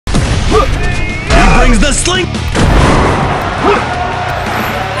brings the sling.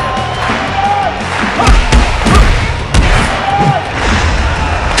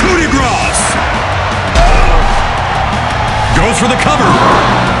 Coup de grace. Goes for the cover.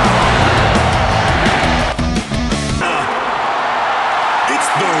 It's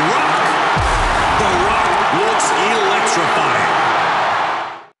The Rock. The Rock looks electrifying.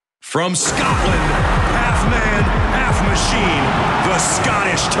 From Scotland, half man, half machine, the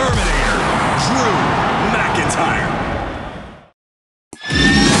Scottish Terminator, Drew McIntyre.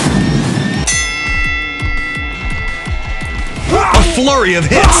 A flurry of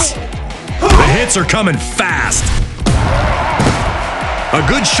hits. The hits are coming fast. A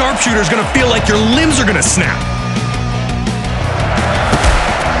good sharpshooter is going to feel like your limbs are going to snap.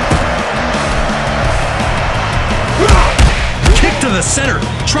 Kick to the center,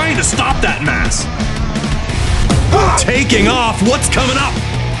 trying to stop that mass. Taking off, what's coming up?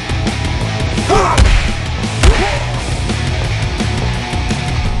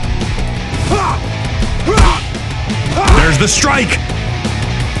 There's the strike.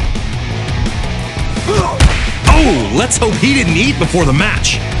 Oh, let's hope he didn't eat before the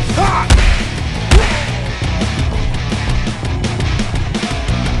match.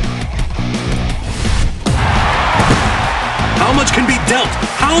 How much can be dealt?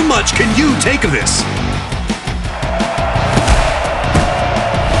 How much can you take of this?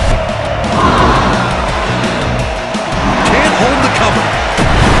 Can't hold the cover.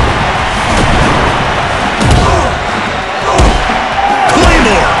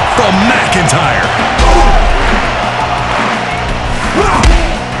 Claymore from McIntyre.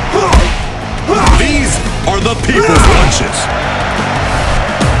 These are the people's punches.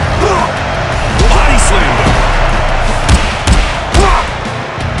 Body slam them.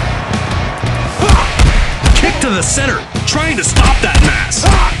 Kick to the center, trying to stop that mass.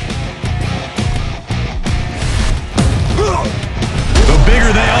 The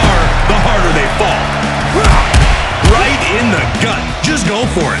bigger they are, the harder they fall. Right in the gut. Just go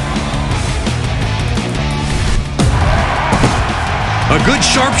for it. A good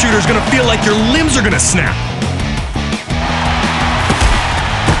sharpshooter is going to feel like your limbs are going to snap.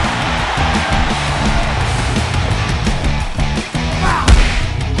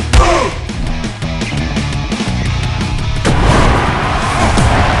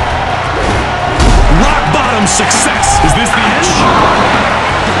 Rock bottom success. Is this the end?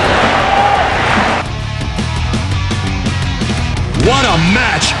 What a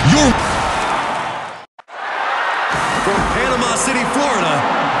match. From Panama City, Florida,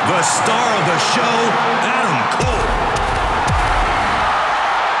 the star of the show, Adam Cole.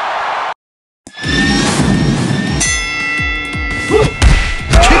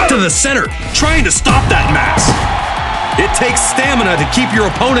 Kick to the center, trying to stop that mass. It takes stamina to keep your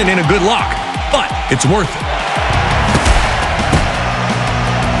opponent in a good lock, but it's worth it.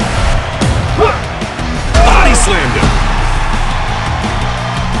 Body slammed him.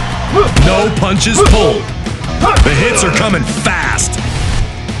 No punches pulled. The hits are coming fast.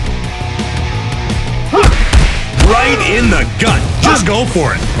 Right in the gut. Just go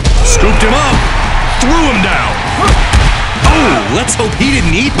for it. Scooped him up. Threw him down. Oh, let's hope he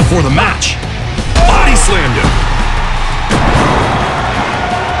didn't eat before the match. Body slammed him.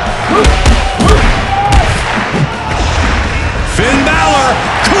 Finn Balor.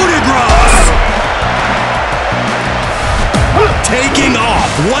 Coup de grace. Taking off.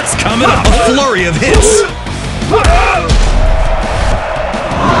 What's coming up? A flurry of hits.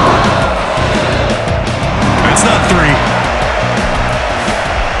 That's not three.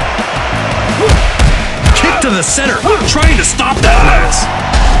 Kick to the center, trying to stop that mass.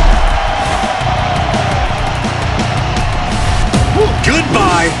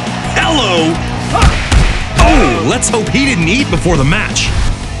 Goodbye. Hello. Oh, let's hope he didn't eat before the match.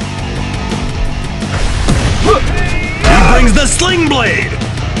 He brings the sling blade.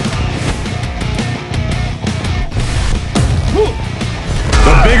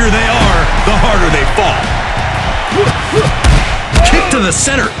 The bigger they are, the harder they fall. Kick to the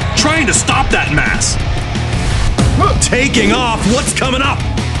center, trying to stop that mass. Taking off, what's coming up?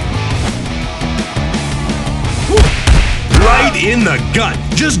 Right in the gut,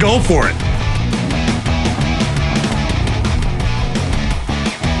 just go for it.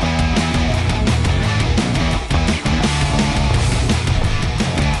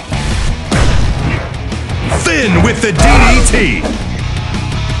 Finn with the DDT.